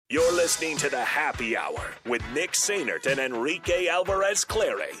You're listening to the Happy Hour with Nick Sainert and Enrique Alvarez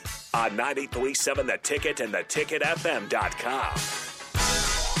Clary on 93.7 The Ticket and theticketfm.com.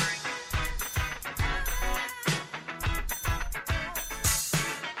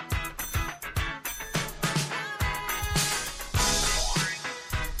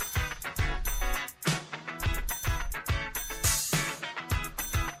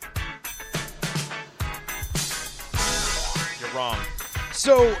 You're wrong.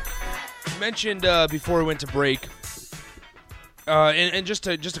 So, mentioned before we went to break, and just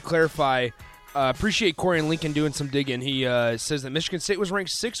to clarify, appreciate Corey and Lincoln doing some digging. He says that Michigan State was ranked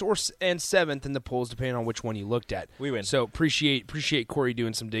 6th and 7th in the polls, depending on which one you looked at. We win. So appreciate Corey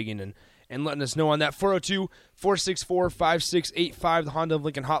doing some digging and letting us know on that. 402-464-5685, the Honda of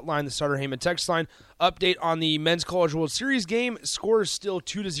Lincoln hotline, the Sutter Heyman text line. Update on the Men's College World Series game. Score is still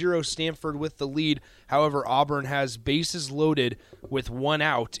 2-0, Stanford with the lead. However, Auburn has bases loaded with one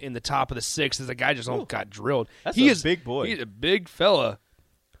out in the top of the 6th as the guy just got drilled. That's He a is big boy. He's a big fella.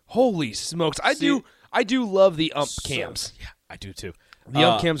 Holy smokes. I do love the ump cams. Yeah, I do too. The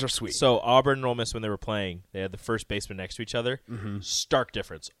ump cams are sweet. So Auburn and Ole Miss, when they were playing, they had the first baseman next to each other. Mm-hmm. Stark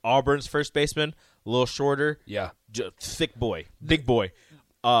difference. Auburn's first baseman, a little shorter. Yeah. Thick boy. Big boy.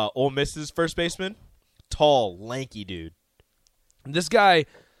 Ole Miss's first baseman, tall, lanky dude. This guy,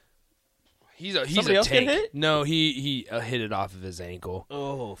 he's Somebody a else tank. get hit? No, he hit it off of his ankle.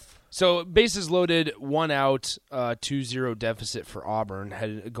 Oh. So bases loaded, one out, 2-0 deficit for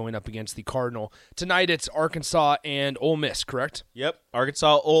Auburn, going up against the Cardinal. Tonight it's Arkansas and Ole Miss, correct? Yep.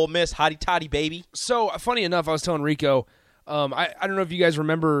 Arkansas, Ole Miss, hotty toddy, baby. So funny enough, I was telling Rico, I don't know if you guys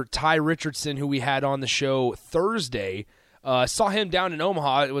remember Ty Richardson, who we had on the show Thursday. Saw him down in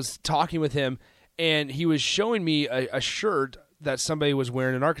Omaha. I was talking with him, and he was showing me a shirt that somebody was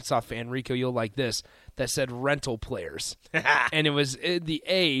wearing, an Arkansas fan. Rico, you'll like this, that said rental players. And it was the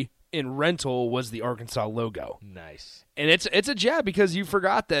A in rental was the Arkansas logo. Nice. And it's a jab because you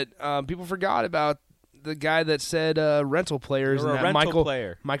forgot that people forgot about the guy that said rental players. You're and a that rental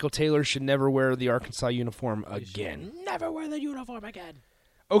player. Michael Taylor should never wear the Arkansas uniform again. Never wear the uniform again.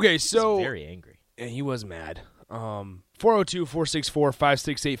 Okay, so He's very angry. and he was mad.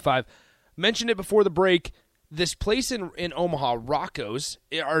 402-464-5685. Mentioned it before the break. This place in Omaha, Rocco's,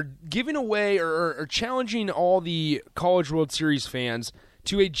 are giving away or challenging all the College World Series fans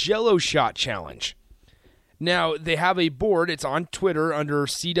to a Jell-O shot challenge. Now, they have a board. It's on Twitter under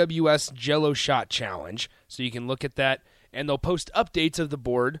CWS Jell-O Shot Challenge, so you can look at that, and they'll post updates of the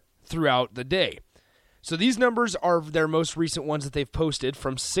board throughout the day. So these numbers are their most recent ones that they've posted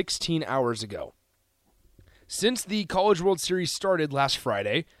from 16 hours ago. Since the College World Series started last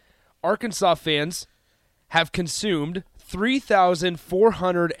Friday, Arkansas fans have consumed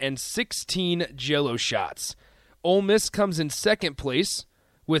 3,416 Jell-O shots. Ole Miss comes in second place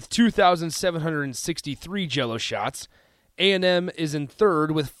with 2,763 Jell-O shots. A&M is in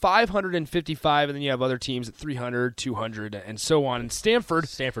third with 555, and then you have other teams at 300, 200, and so on. And Stanford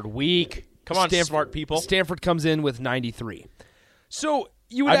weak. Come on, smart people. Stanford comes in with 93. So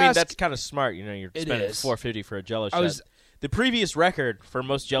you would ask, I mean, that's kind of smart. You know, you're It spending is. $450 for a Jell-O shot. The previous record for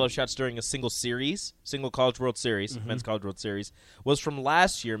most Jell-O shots during a single College World Series, Men's College World Series, was from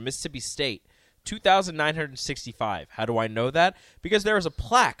last year, Mississippi State, 2,965. How do I know that? Because there is a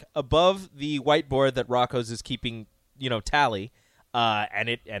plaque above the whiteboard that Rocco's is keeping, tally, and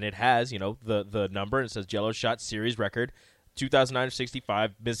it has, the number, and it says Jell-O shot series record,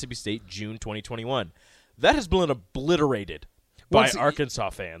 2,965, Mississippi State, June 2021. That has been obliterated by Arkansas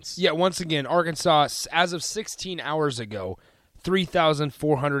fans. Yeah, once again, Arkansas, as of 16 hours ago,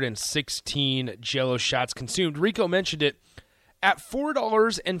 3,416 Jell-O shots consumed. Rico mentioned it at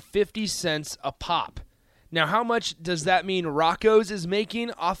 $4.50 a pop. Now, how much does that mean Rocco's is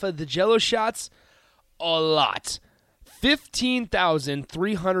making off of the Jell-O shots? A lot.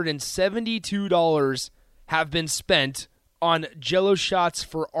 $15,372 have been spent on Jell-O shots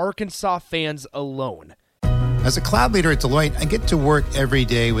for Arkansas fans alone. As a cloud leader at Deloitte, I get to work every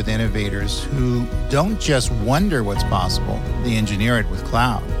day with innovators who don't just wonder what's possible, they engineer it with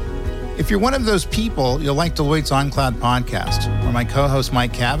cloud. If you're one of those people, you'll like Deloitte's On Cloud podcast, where my co-host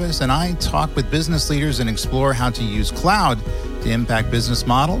Mike Cavas and I talk with business leaders and explore how to use cloud to impact business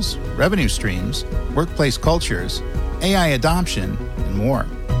models, revenue streams, workplace cultures, AI adoption, and more.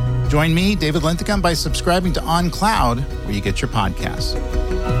 Join me, David Linthicum, by subscribing to On Cloud, where you get your podcasts.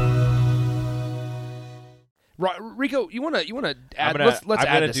 Rico, you want to add? Let's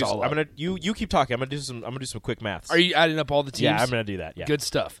add this all up. You keep talking. I'm gonna do some quick maths. Are you adding up all the teams? Yeah, I'm gonna do that. Yeah, good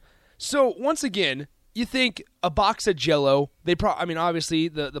stuff. So once again, you think a box of Jell-O? Obviously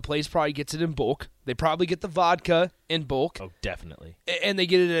the place probably gets it in bulk, They probably get the vodka in bulk. Oh, definitely. And they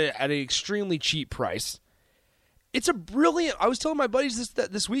get it at an extremely cheap price. It's a brilliant, I was telling my buddies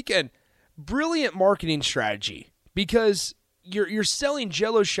this weekend, brilliant marketing strategy, because you're selling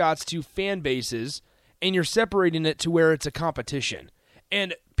Jell-O shots to fan bases and you're separating it to where it's a competition.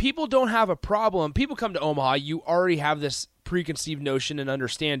 And people don't have a problem. People come to Omaha, you already have this preconceived notion and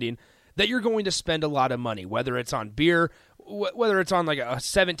understanding that you're going to spend a lot of money, whether it's on beer, whether it's on like a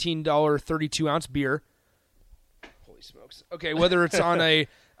 $17 32-ounce beer. Holy smokes. Okay, whether it's on a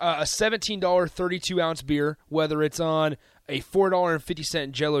 $17 32-ounce beer, whether it's on a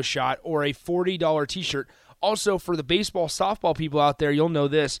 $4.50 Jell-O shot or a $40 T-shirt. Also, for the baseball, softball people out there, you'll know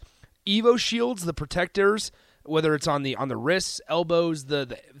this. Evo Shields, the protectors, whether it's on the wrists, elbows,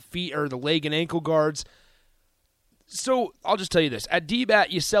 the feet, or the leg and ankle guards. So I'll just tell you this. At DBAT,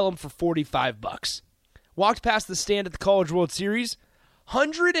 you sell them for $45. Walked past the stand at the College World Series,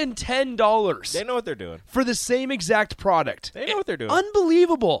 $110. They know what they're doing. For the same exact product. They know what they're doing.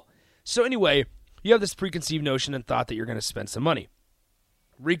 Unbelievable. So anyway, you have this preconceived notion and thought that you're going to spend some money.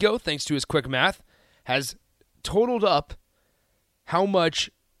 Rico, thanks to his quick math, has totaled up how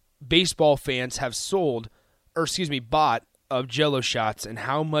much baseball fans have bought of Jell-O shots and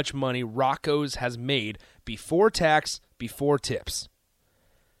how much money Rocco's has made before tax, before tips.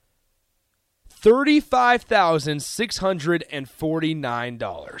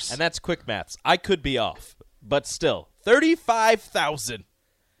 $35,649. And that's quick maths. I could be off, but still,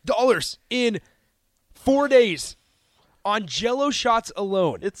 $35,000 in 4 days on Jell-O shots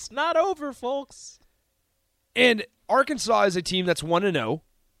alone. It's not over, folks. And Arkansas is a team that's 1-0.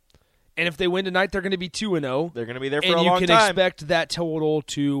 And if they win tonight, they're going to be 2-0. They're going to be there for a long time. And you can expect that total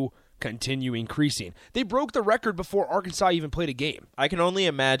to continue increasing. They broke the record before Arkansas even played a game. I can only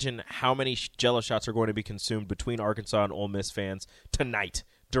imagine how many Jell-O shots are going to be consumed between Arkansas and Ole Miss fans tonight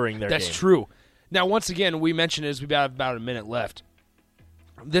during their game. That's true. Now, once again, we mentioned as we've got about a minute left.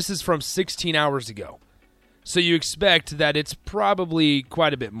 This is from 16 hours ago. So you expect that it's probably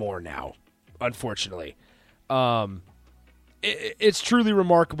quite a bit more now, unfortunately. It's truly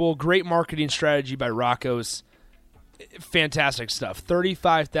remarkable. Great marketing strategy by Rocco's. Fantastic stuff.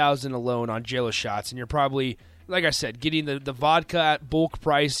 $35,000 alone on Jell-O shots, and you're probably, like I said, getting the vodka at bulk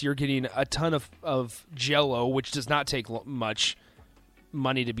price. You're getting a ton of Jell-O, which does not take much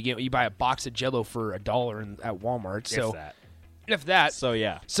money to begin with. You buy a box of Jell-O for $1 at Walmart. So if that. So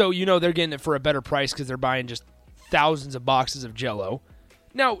yeah. So they're getting it for a better price because they're buying just thousands of boxes of Jell-O.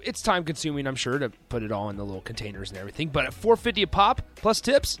 Now, it's time-consuming, I'm sure, to put it all in the little containers and everything. But at $4.50 a pop, plus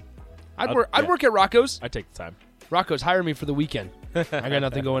tips, I'd work at Rocco's. I'd take the time. Rocco's, hire me for the weekend. I got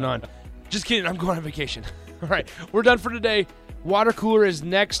nothing going on. Just kidding, I'm going on vacation. All right, we're done for today. Water cooler is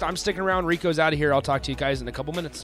next. I'm sticking around. Rico's out of here. I'll talk to you guys in a couple minutes.